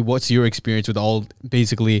positive for you? What's your experience with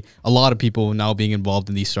basically a lot of people now being involved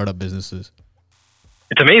in these startup businesses?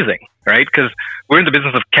 It's amazing, right? Because we're in the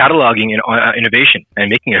business of cataloging innovation and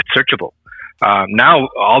making it searchable. Now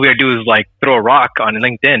all we gotta do is like throw a rock on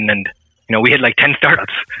LinkedIn, and we hit like 10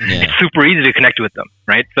 startups. Yeah. It's super easy to connect with them,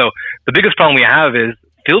 right? So the biggest problem we have is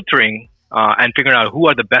filtering and figuring out who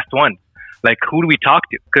are the best ones. Like, who do we talk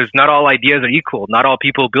to? Because not all ideas are equal. Not all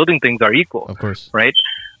people building things are equal. Of course, right?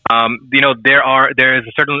 There is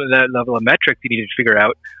a certain level of metrics you need to figure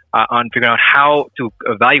out on figuring out how to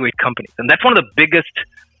evaluate companies, and that's one of the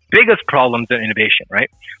biggest problems in innovation,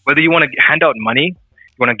 right? Whether you want to hand out money,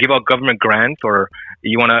 you want to give out government grants, or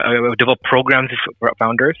you want to develop programs for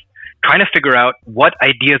founders, trying to figure out what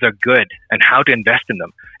ideas are good and how to invest in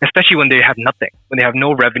them, especially when they have nothing, when they have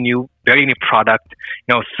no revenue, barely any product,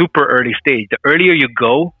 super early stage. The earlier you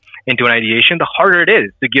go into an ideation, the harder it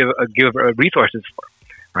is to give resources for,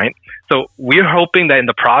 right? So we're hoping that in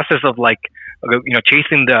the process of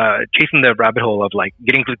chasing the rabbit hole of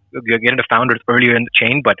getting to founders earlier in the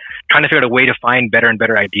chain, but trying to figure out a way to find better and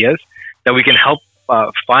better ideas, that we can help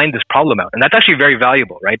find this problem out. And that's actually very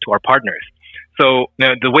valuable, right, to our partners. So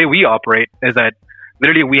the way we operate is that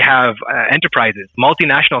literally we have enterprises,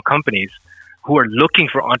 multinational companies who are looking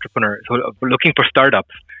for entrepreneurs, who are looking for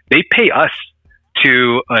startups. They pay us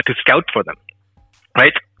to scout for them,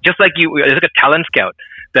 right? Just like it's like a talent scout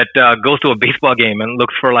that goes to a baseball game and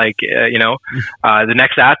looks for the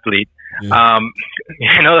next athlete. Yeah.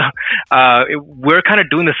 We're kind of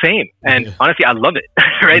doing the same, and honestly, I love it.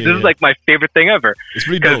 Right, this is like my favorite thing ever. It's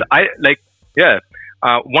pretty dope.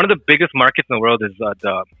 One of the biggest markets in the world is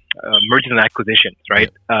the mergers and acquisitions,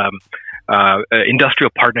 right?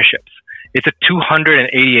 Industrial partnerships. It's a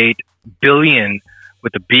 288 billion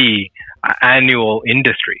with a B annual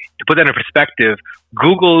industry. To put that in perspective,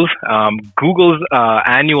 Google's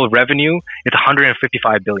annual revenue is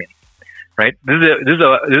 155 billion. Right. This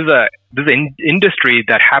is an industry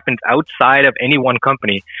that happens outside of any one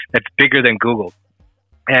company that's bigger than Google,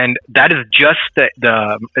 and that is just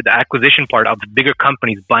the acquisition part of the bigger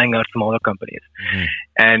companies buying out smaller companies. Mm-hmm.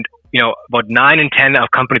 And about 9 in 10 of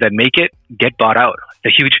companies that make it get bought out. The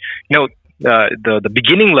huge the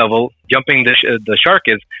beginning level, jumping the shark,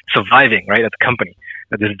 is surviving, right, at the company.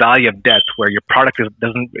 This valley of death where your product is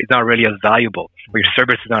not really as valuable, where your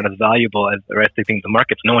service is not as valuable as the rest of the things in the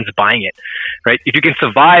market. So no one's buying it, right? If you can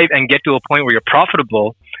survive and get to a point where you're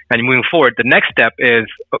profitable and you're moving forward, the next step is,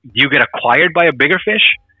 you get acquired by a bigger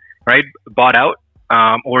fish, right? Bought out,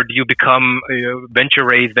 or do you become venture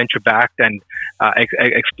raised, venture backed, and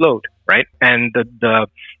explode, right? And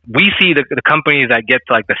we see the companies that get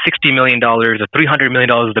like the $60 million, the $300 million,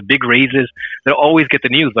 the big raises, they'll always get the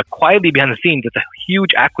news. But quietly behind the scenes, it's a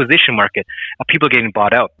huge acquisition market of people getting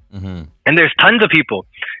bought out. Mm-hmm. And there's tons of people,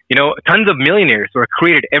 tons of millionaires who are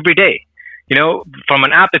created every day, from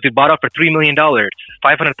an app that they bought out for $3 million,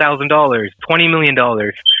 $500,000, $20 million,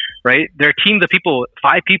 right? There are teams of people,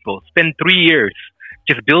 5 people, spend 3 years,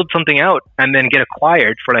 just build something out and then get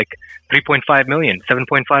acquired for like 3.5 million,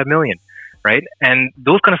 7.5 million. Right. And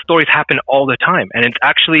those kind of stories happen all the time. And it's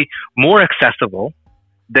actually more accessible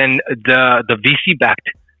than the VC backed,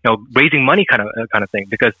 raising money kind of thing,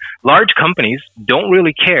 because large companies don't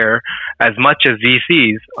really care as much as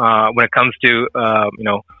VCs when it comes to,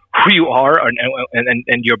 who you are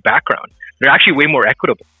and your background. They're actually way more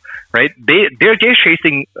equitable. Right? They're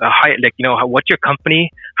chasing high, what's your company,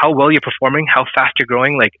 how well you're performing, how fast you're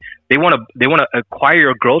growing. Like they want to acquire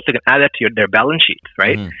your growth. They can add that to their balance sheets,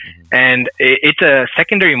 right? Mm-hmm. And it's a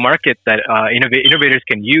secondary market that innovators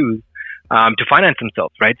can use to finance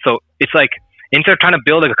themselves, right? So it's like, instead of trying to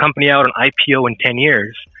build like a company out an IPO in 10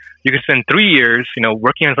 years, You could spend 3 years,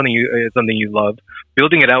 working on something you love,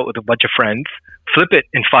 building it out with a bunch of friends, flip it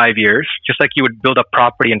in 5 years, just like you would build a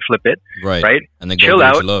property and flip it, right? And then go chill do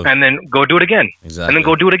what out, you love. and then go do it again, Exactly. and then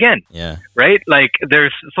go do it again, Yeah. right? Like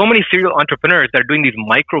there's so many serial entrepreneurs that are doing these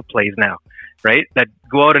micro plays now, right? That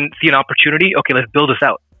go out and see an opportunity. Okay, let's build this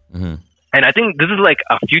out. Mm-hmm. And I think this is like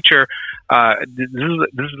a future. This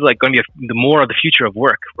is like going to be the more of the future of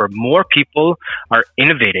work, where more people are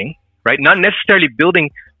innovating, right? Not necessarily building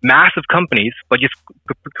massive companies, but just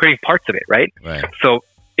creating parts of it, right? Right. So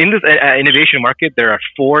in this innovation market, there are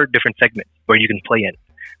 4 different segments where you can play in,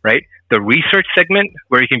 right? The research segment,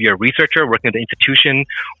 where you can be a researcher working at an institution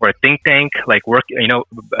or a think tank, like work,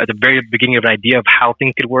 at the very beginning of an idea of how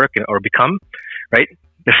things could work or become, right?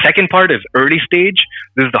 The second part is early stage.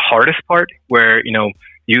 This is the hardest part, where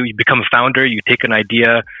you become a founder. You take an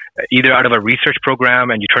idea either out of a research program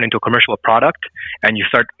and you turn it into a commercial product, and you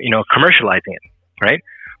start commercializing it, right?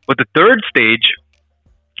 But the third stage,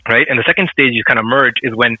 right, and the second stage you kind of merge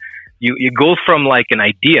is when you go from like an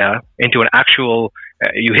idea into an actual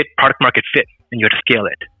you hit product market fit and you have to scale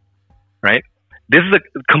it, right? This is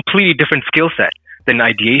a completely different skill set than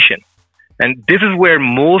ideation. And this is where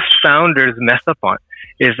most founders mess up on,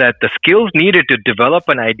 is that the skills needed to develop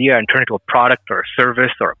an idea and turn it into a product or a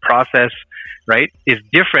service or a process, right, is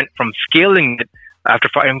different from scaling it after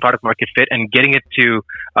finding product market fit and getting it to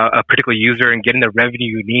a particular user and getting the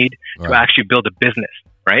revenue you need to actually build a business,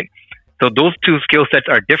 right? So those two skill sets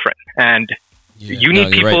are different. And you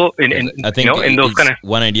need people right. in I think in those kind of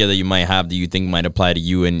one idea that you might have that you think might apply to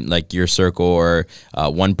you and like your circle or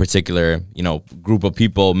one particular group of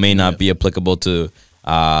people may not be applicable to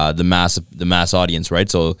the mass audience, right?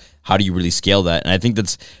 So how do you really scale that? And I think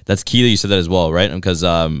that's key that you said that as well, right? Because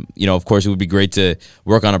of course it would be great to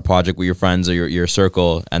work on a project with your friends or your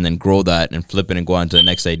circle and then grow that and flip it and go on to the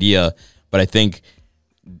next idea. But I think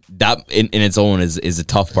that in its own is a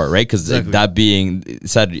tough part, right? Because that being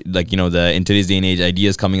said, like in today's day and age,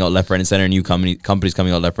 ideas coming out left, right, and center, new companies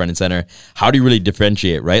coming out left, right, and center. How do you really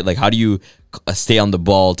differentiate, right? Like how do you stay on the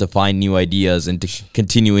ball to find new ideas and to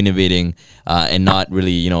continue innovating and not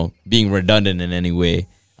really being redundant in any way?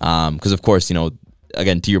 Because of course,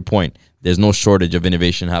 again, to your point, there's no shortage of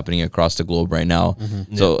innovation happening across the globe right now.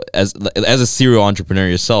 Mm-hmm. So as a serial entrepreneur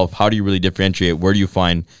yourself, how do you really differentiate? Where do you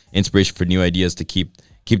find inspiration for new ideas to keep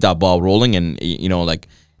that ball rolling? And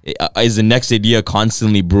is the next idea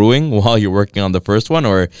constantly brewing while you're working on the first one,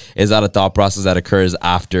 or is that a thought process that occurs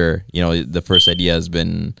after the first idea has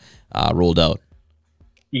been rolled out?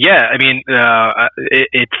 Yeah, I mean,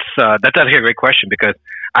 it's that's actually a great question, because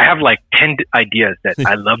I have like 10 ideas that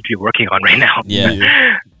I love to be working on right now.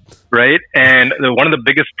 Yeah. Right, and one of the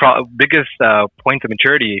biggest points of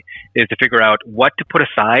maturity is to figure out what to put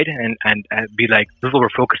aside and be like, this is what we're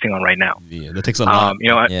focusing on right now. Yeah, that takes a lot.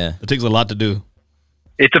 It takes a lot to do.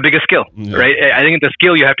 It's a bigger skill, right? I think it's a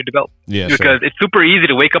skill you have to develop. Yeah, because it's super easy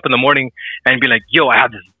to wake up in the morning and be like, yo, I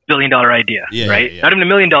have this $1 billion idea, right? Yeah. Not even $1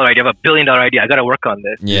 million idea, I have a $1 billion idea. I got to work on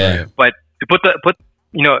this. Yeah. But to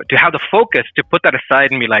to have the focus to put that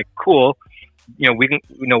aside and be like, cool, we can,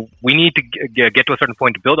 we need to get to a certain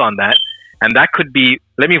point to build on that. And that could be,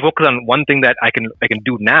 let me focus on one thing that I can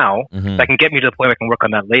do now, mm-hmm. that can get me to the point where I can work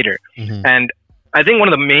on that later. Mm-hmm. And I think one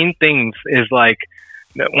of the main things is like,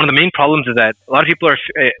 one of the main problems is that a lot of people are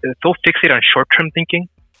so fixated on short-term thinking.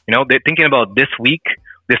 They're thinking about this week,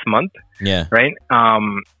 this month. Yeah. Right.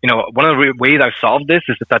 One of the ways I've solved this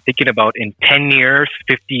is to start thinking about in 10 years,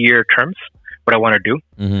 50-year terms, what I want to do.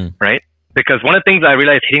 Mm-hmm. Right. Because one of the things I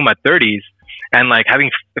realized hitting my 30s and like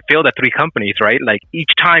having failed at 3 companies, right? Like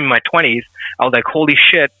each time in my 20s, I was like, holy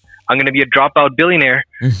shit, I'm going to be a dropout billionaire,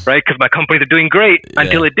 right? Because my companies are doing great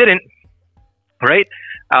until it didn't. Right.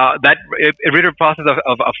 That iterative process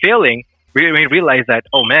of failing made me realize that,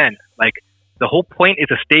 oh man, like the whole point is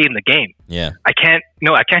to stay in the game. Yeah. I can't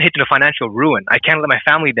hit into financial ruin. I can't let my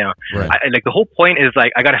family down. Right. Like the whole point is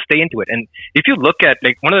like, I got to stay into it. And if you look at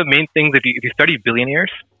like one of the main things, if you study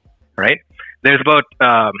billionaires, right, there's about,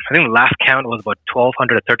 I think the last count was about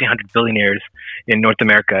 1,200 or 1,300 billionaires in North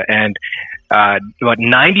America. And about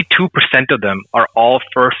 92% of them are all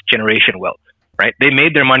first generation wealth. Right, they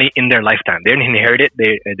made their money in their lifetime. They didn't inherit it.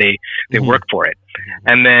 They mm-hmm. worked for it,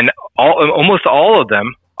 and then almost all of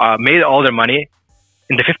them made all their money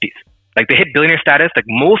in the 50s. Like they hit billionaire status. Like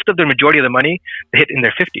most of the majority of the money they hit in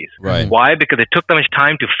their 50s. Right. Why? Because it took them much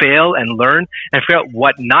time to fail and learn and figure out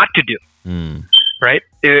what not to do. Right.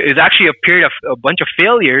 It's actually a period of a bunch of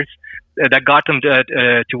failures that got them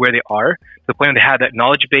to where they are, to the point where they had that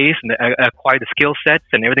knowledge base and acquired the skill sets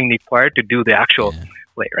and everything they required to do the actual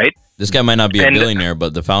way, right? This guy might not be a And- billionaire,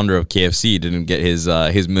 but the founder of KFC didn't get his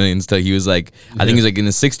millions till he was like, I think he was like in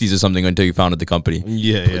the 60s or something until he founded the company.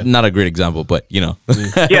 Yeah. Not a great example, but you know,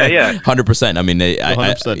 Yeah. 100%. I mean, I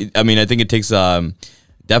 100%. mean, I think it takes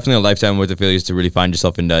definitely a lifetime worth of failures to really find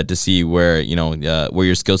yourself in to see where where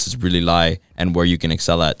your skill sets really lie and where you can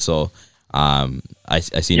excel at. So, I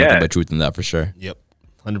see nothing Yeah. but truth in that for sure. Yep.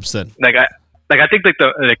 100%. I think like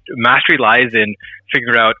the mastery lies in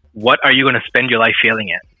figuring out what are you going to spend your life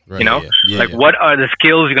failing at. Right, You know, yeah, yeah. what are the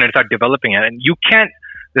skills you're going to start developing at, and you can't.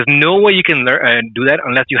 There's no way you can learn and do that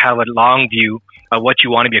unless you have a long view of what you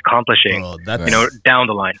want to be accomplishing. Bro, that's, Down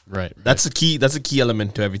the line. Right. That's a key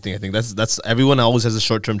element to everything. I think that's everyone always has a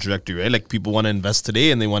short-term trajectory, right? Like people want to invest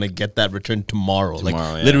today and they want to get that return tomorrow, like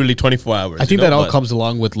yeah. literally 24 hours. I think you know? that all But- comes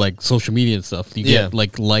along with like social media and stuff. You Yeah. get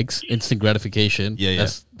like likes, instant gratification. Yeah, yeah.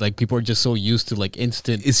 That's, like people are just so used to like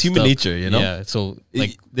instant. It's human stuff. nature, you know? Yeah. So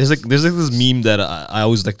like there's this meme that I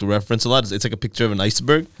always like to reference a lot. It's like a picture of an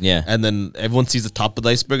iceberg. Yeah. And then everyone sees the top of the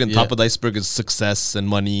iceberg, and Yeah. top of the iceberg is success and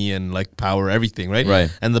money and like power, everything, right? Right.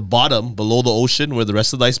 And the bottom, below the ocean, where the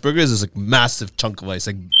rest of the iceberg is like massive chunk of ice,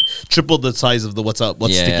 like triple the size of the what's Yeah,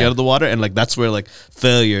 sticking yeah. out of the water, and like that's where like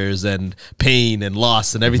failures and pain and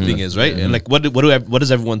loss and everything is, right? And like what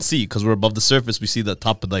does everyone see? Because we're above the surface, we see the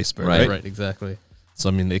top of the iceberg, Right. right? right, exactly. So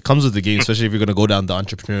I mean, it comes with the game, especially if you're going to go down the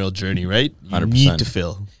entrepreneurial journey, right? You 100%. need to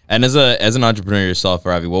fail. And as an entrepreneur yourself,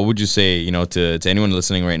 Ravi, what would you say, to anyone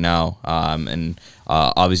listening right now, and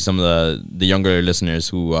obviously some of the younger listeners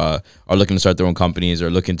who are looking to start their own companies or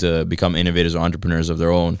looking to become innovators or entrepreneurs of their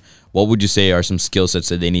own, what would you say are some skill sets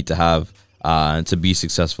that they need to have to be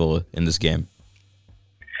successful in this game?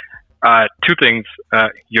 Two things.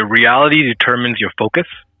 Your reality determines your focus.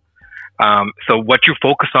 So what you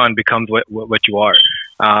focus on becomes what you are.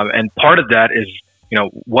 And part of that is,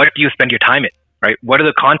 what do you spend your time in, right? What are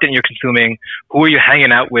the content you're consuming? Who are you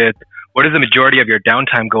hanging out with? What does the majority of your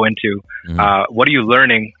downtime go into? What are you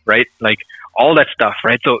learning, right? Like all that stuff,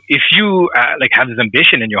 right? So if you have this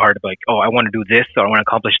ambition in your heart of like, oh, I want to do this or I want to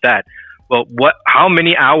accomplish that. Well, how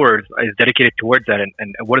many hours is dedicated towards that,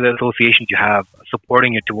 and what are the associations you have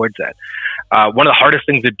supporting you towards that? One of the hardest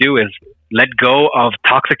things to do is let go of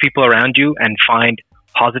toxic people around you and find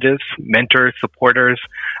positive mentors, supporters,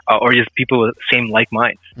 or just people with the same like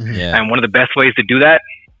minds. Yeah. And one of the best ways to do that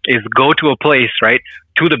is go to a place, right?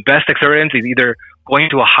 Two of the best experience is either going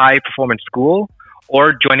to a high performance school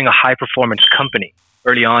or joining a high performance company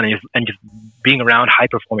early on and just being around high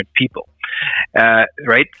performance people,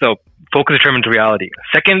 right? So focus determines reality.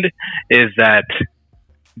 Second is that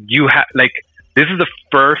you have this is the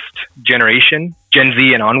first generation, Gen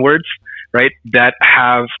Z and onwards, right, that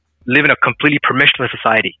live in a completely permissionless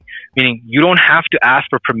society, meaning you don't have to ask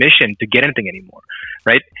for permission to get anything anymore,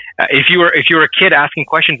 right? If you were a kid asking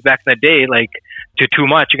questions back in the day, too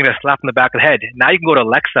much, you're gonna slap in the back of the head. Now you can go to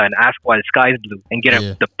Alexa and ask why the sky is blue and get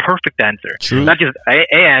the perfect answer. True. Not just a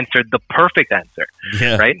answer, the perfect answer,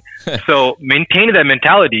 Yeah. right? So maintaining that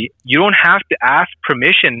mentality, you don't have to ask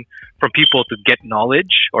permission from people to get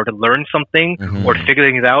knowledge or to learn something or to figure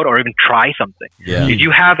things out or even try something. Yeah. If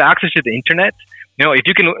you have access to the internet, if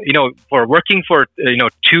you can, for working for 3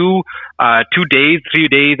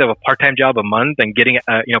 days of a part-time job a month and getting,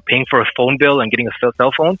 paying for a phone bill and getting a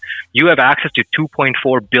cell phone, you have access to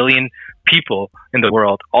 2.4 billion people in the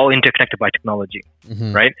world, all interconnected by technology,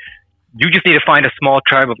 right? You just need to find a small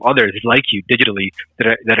tribe of others like you digitally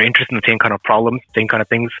that are interested in the same kind of problems, same kind of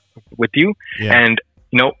things with you, and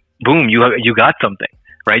boom, you got something,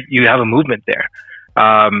 right? You have a movement there,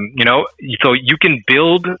 so you can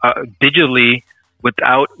build digitally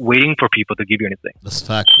without waiting for people to give you anything. That's a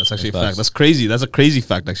fact. That's actually a That's fact. That's crazy. That's a crazy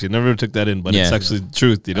fact, actually. Never took that in, but it's Yeah. actually the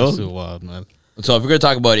truth, That's so wild, man. So if we're gonna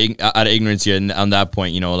talk about out of ignorance here, and on that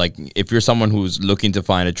point, if you're someone who's looking to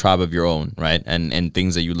find a tribe of your own, right, and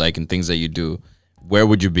things that you like and things that you do, where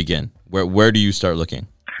would you begin? Where do you start looking?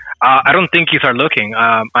 I don't think you start looking.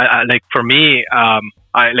 For me, I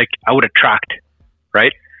would attract,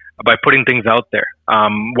 right, by putting things out there.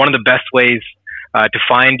 One of the best ways to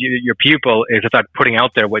find your people is to start putting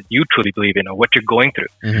out there what you truly believe in or what you're going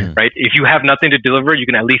through, right? If you have nothing to deliver, you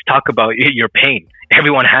can at least talk about your pain.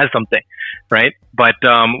 Everyone has something, right? But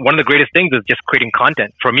one of the greatest things is just creating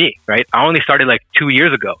content for me, right? I only started 2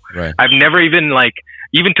 years ago. Right. I've never even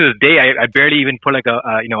even to this day, I barely even put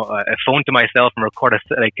a phone to myself and record a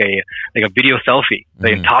video selfie,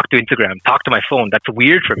 and talk to Instagram, talk to my phone. That's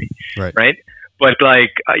weird for me, right? But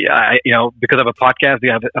because of a podcast, we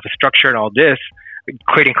have a structure and all this,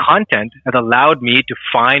 creating content has allowed me to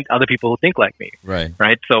find other people who think like me, Right.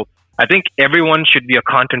 right? So I think everyone should be a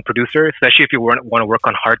content producer, especially if you want to work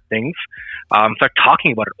on hard things. Start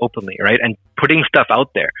talking about it openly, right? And putting stuff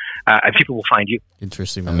out there, and people will find you.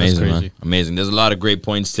 Interesting, man. That's Amazing, crazy. man. Amazing. There's a lot of great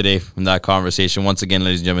points today from that conversation. Once again,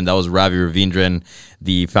 ladies and gentlemen, that was Ravi Ravindran,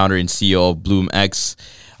 the founder and CEO of BloomX.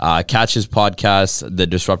 Catch his podcast, the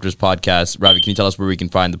Disruptors Podcast. Ravi, can you tell us where we can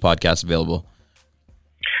find the podcast available?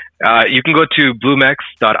 You can go to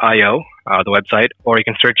bloomx.io, the website, or you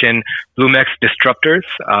can search in BloomX Disruptors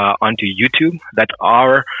onto YouTube. That's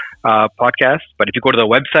our podcast. But if you go to the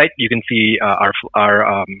website, you can see our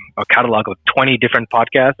catalog of 20 different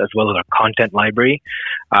podcasts, as well as our content library,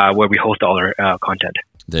 where we host all our content.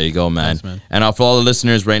 There you go, man. Thanks, man. And for all the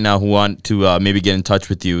listeners right now who want to maybe get in touch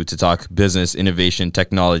with you to talk business, innovation,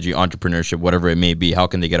 technology, entrepreneurship, whatever it may be, how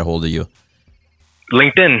can they get a hold of you?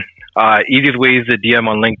 LinkedIn. Easiest way is to DM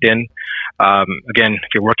on LinkedIn. Again, if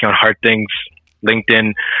you're working on hard things,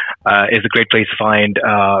 LinkedIn is a great place to find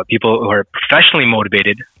people who are professionally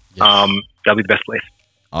motivated. That'll be the best place.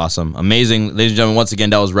 Awesome. Amazing. Ladies and gentlemen, once again,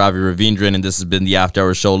 that was Ravi Ravindran, and this has been the After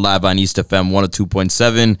Hours Show live on East FM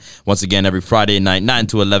 102.7. Once again, every Friday night, 9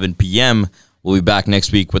 to 11 p.m. We'll be back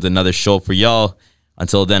next week with another show for y'all.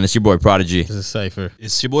 Until then, it's your boy Prodigy, This is Cypher.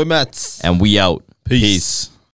 It's your boy Mats. and we out. Peace. Peace.